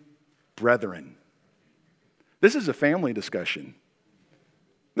you, brethren. This is a family discussion.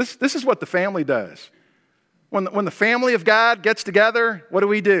 This is what the family does. When the family of God gets together, what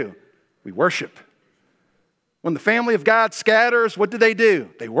do? We worship. When the family of God scatters, what do?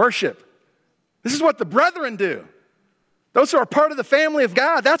 They worship. This is what the brethren do. Those who are part of the family of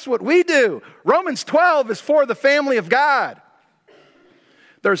God, that's what we do. Romans 12 is for the family of God.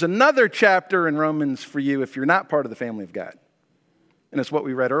 There's another chapter in Romans for you if you're not part of the family of God. And it's what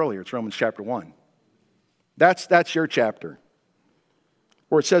we read earlier. It's Romans chapter 1. That's your chapter,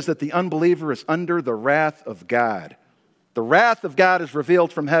 where it says that the unbeliever is under the wrath of God. The wrath of God is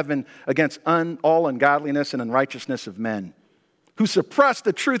revealed from heaven against all ungodliness and unrighteousness of men who suppress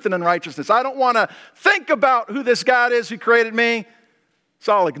the truth and unrighteousness. I don't want to think about who this God is who created me,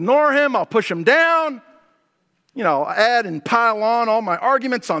 so I'll ignore him, I'll push him down. I'll add and pile on all my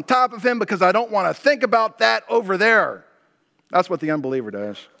arguments on top of him because I don't want to think about that over there. That's what the unbeliever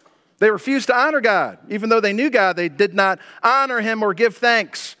does. They refuse to honor God. Even though they knew God, they did not honor him or give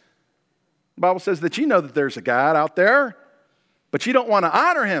thanks. The Bible says that you know that there's a God out there, but you don't want to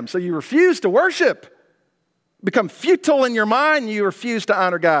honor him, so you refuse to worship. Become futile in your mind, and you refuse to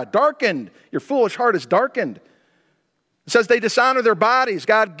honor God. Darkened. Your foolish heart is darkened. It says they dishonor their bodies.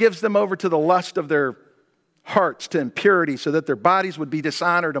 God gives them over to the lust of their hearts, to impurity, so that their bodies would be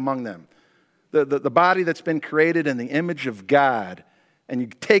dishonored among them. The body that's been created in the image of God, and you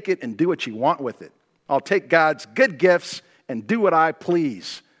take it and do what you want with it. I'll take God's good gifts and do what I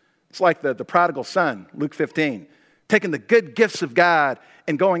please. It's like the prodigal son, Luke 15, taking the good gifts of God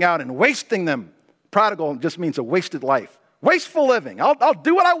and going out and wasting them. Prodigal just means a wasted life. Wasteful living. I'll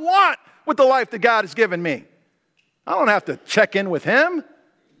do what I want with the life that God has given me. I don't have to check in with him.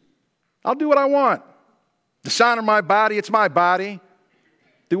 I'll do what I want. Dishonor my body. It's my body.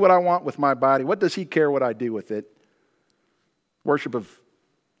 Do what I want with my body. What does he care what I do with it? Worship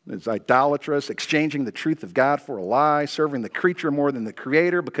is idolatrous, exchanging the truth of God for a lie, serving the creature more than the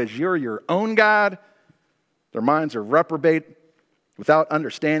creator because you're your own God. Their minds are reprobate. Without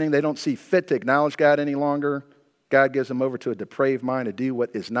understanding, they don't see fit to acknowledge God any longer. God gives them over to a depraved mind to do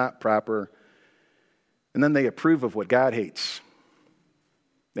what is not proper. And then they approve of what God hates.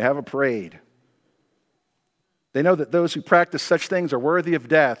 They have a parade. They know that those who practice such things are worthy of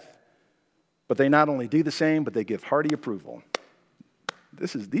death, but they not only do the same, but they give hearty approval.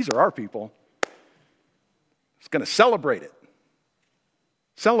 These are our people. It's going to celebrate it.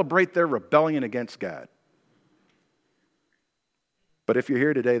 Celebrate their rebellion against God. But if you're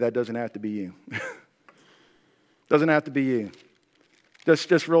here today, that doesn't have to be you. Doesn't have to be you.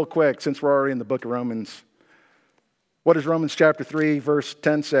 Just real quick, since we're already in the book of Romans. What does Romans chapter 3, verse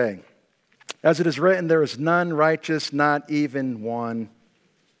 10 say? As it is written, there is none righteous, not even one.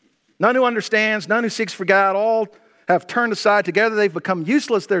 None who understands, none who seeks for God, all have turned aside. Together they've become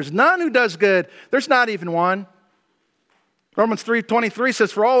useless. There's none who does good. There's not even one. Romans 3:23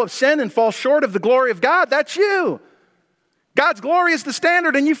 says, for all have sinned and fall short of the glory of God. That's you. God's glory is the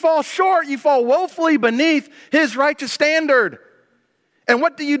standard, and you fall short. You fall woefully beneath his righteous standard. And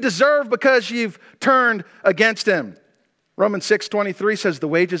what do you deserve because you've turned against him? Romans 6:23 says the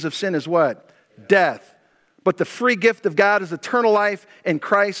wages of sin is what? Death. But the free gift of God is eternal life in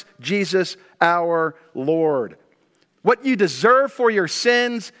Christ Jesus our Lord. What you deserve for your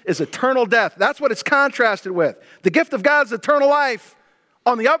sins is eternal death. That's what it's contrasted with. The gift of God is eternal life.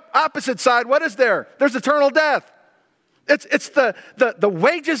 On the opposite side, what is there? There's eternal death. It's the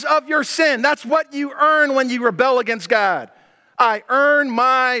wages of your sin. That's what you earn when you rebel against God. I earn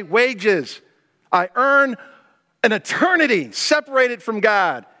my wages. I earn an eternity separated from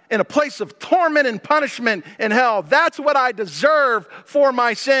God in a place of torment and punishment in hell. That's what I deserve for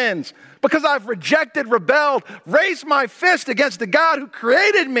my sins. Because I've rejected, rebelled, raised my fist against the God who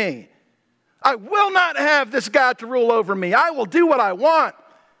created me. I will not have this God to rule over me. I will do what I want.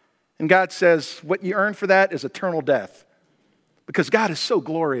 And God says, what you earn for that is eternal death. Because God is so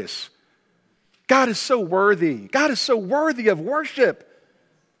glorious. God is so worthy. God is so worthy of worship.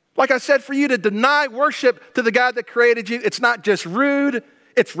 Like I said, for you to deny worship to the God that created you, it's not just rude,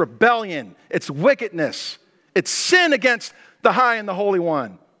 it's rebellion, it's wickedness, it's sin against the high and the holy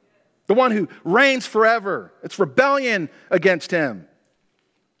one, the one who reigns forever. It's rebellion against him.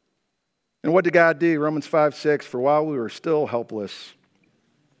 And what did God do? Romans 5:6, for while we were still helpless,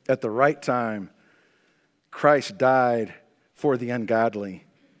 at the right time, Christ died for the ungodly.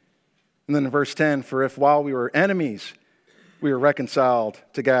 And then in verse 10, for if while we were enemies, we were reconciled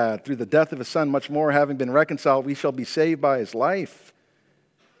to God through the death of his son, much more having been reconciled, we shall be saved by his life.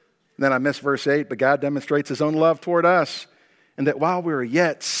 And then I missed verse 8, but God demonstrates his own love toward us, and that while we were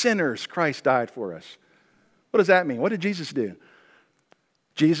yet sinners, Christ died for us. What does that mean? What did Jesus do?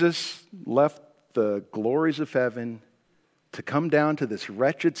 Jesus left the glories of heaven to come down to this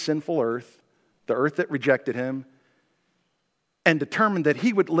wretched, sinful earth, the earth that rejected him, and determined that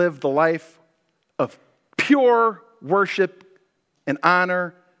he would live the life of pure worship and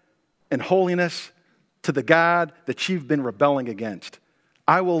honor and holiness to the God that you've been rebelling against.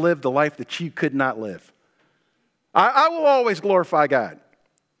 I will live the life that you could not live. I will always glorify God.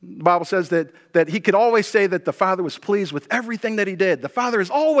 The Bible says that he could always say that the Father was pleased with everything that he did. The Father is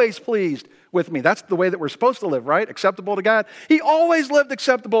always pleased with me. That's the way that we're supposed to live, right? Acceptable to God. He always lived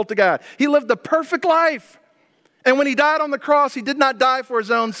acceptable to God. He lived the perfect life. And when he died on the cross, he did not die for his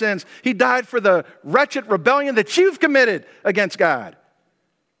own sins. He died for the wretched rebellion that you've committed against God.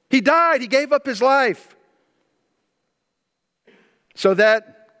 He died. He gave up his life. So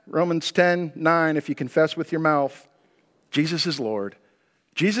that, Romans 10:9, if you confess with your mouth, Jesus is Lord.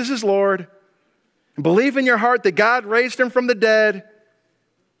 Jesus is Lord. And believe in your heart that God raised him from the dead.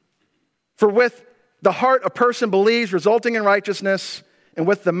 For with the heart a person believes, resulting in righteousness. And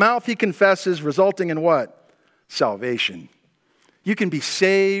with the mouth he confesses, resulting in what? Salvation. You can be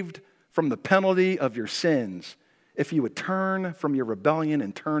saved from the penalty of your sins if you would turn from your rebellion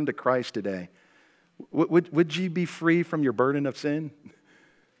and turn to Christ today. Would you be free from your burden of sin?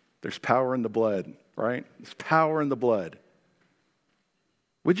 There's power in the blood, right? There's power in the blood.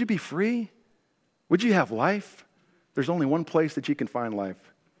 Would you be free? Would you have life? There's only one place that you can find life.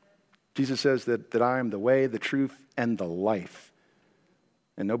 Jesus says that I am the way, the truth, and the life.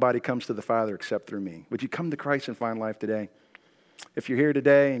 And nobody comes to the Father except through me. Would you come to Christ and find life today? If you're here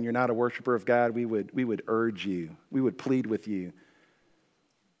today and you're not a worshiper of God, we would urge you. We would plead with you.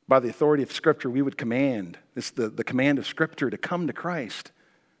 By the authority of Scripture, we would command, this the command of Scripture, to come to Christ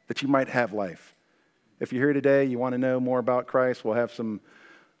that you might have life. If you're here today, you want to know more about Christ, we'll have some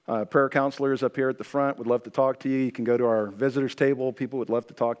prayer counselors up here at the front. Would love to talk to you. You can go to our visitors table. People would love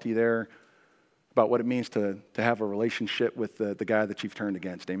to talk to you there about what it means to have a relationship with the guy that you've turned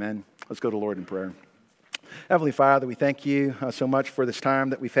against. Amen. Let's go to the Lord in prayer. Heavenly Father, we thank you so much for this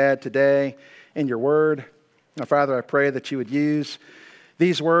time that we've had today in your word. Now, Father, I pray that you would use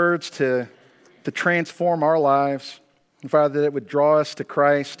these words to transform our lives. And Father, that it would draw us to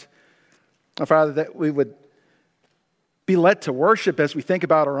Christ. And Father, that we would be led to worship as we think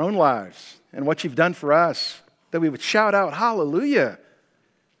about our own lives and what you've done for us. That we would shout out, hallelujah.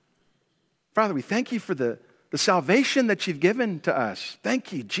 Father, we thank you for the salvation that you've given to us.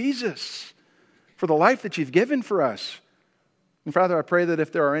 Thank you, Jesus, for the life that you've given for us. And Father, I pray that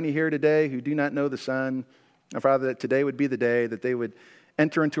if there are any here today who do not know the Son, and Father, that today would be the day that they would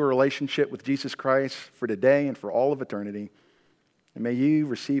enter into a relationship with Jesus Christ for today and for all of eternity. And may you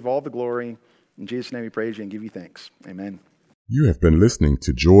receive all the glory. In Jesus' name we praise you and give you thanks. Amen. You have been listening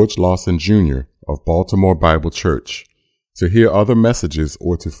to George Lawson Jr. of Baltimore Bible Church. To hear other messages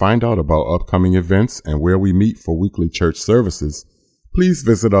or to find out about upcoming events and where we meet for weekly church services, please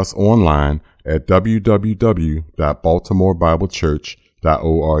visit us online at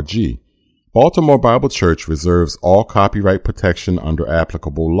www.baltimorebiblechurch.org. Baltimore Bible Church reserves all copyright protection under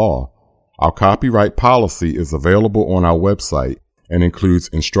applicable law. Our copyright policy is available on our website and includes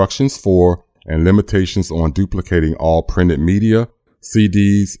instructions for and limitations on duplicating all printed media,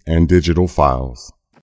 CDs, and digital files.